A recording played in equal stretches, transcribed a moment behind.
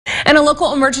And a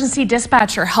local emergency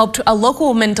dispatcher helped a local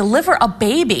woman deliver a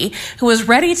baby who was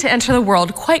ready to enter the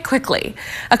world quite quickly.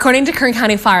 According to Kern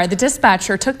County Fire, the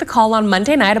dispatcher took the call on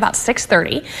Monday night about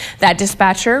 6:30. That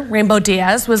dispatcher, Rainbow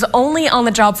Diaz, was only on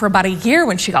the job for about a year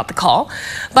when she got the call.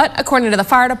 But according to the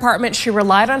fire department, she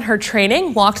relied on her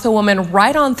training, walked the woman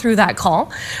right on through that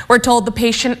call. We're told the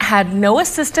patient had no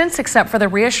assistance except for the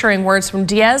reassuring words from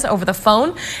Diaz over the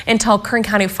phone until Kern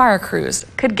County fire crews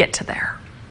could get to there.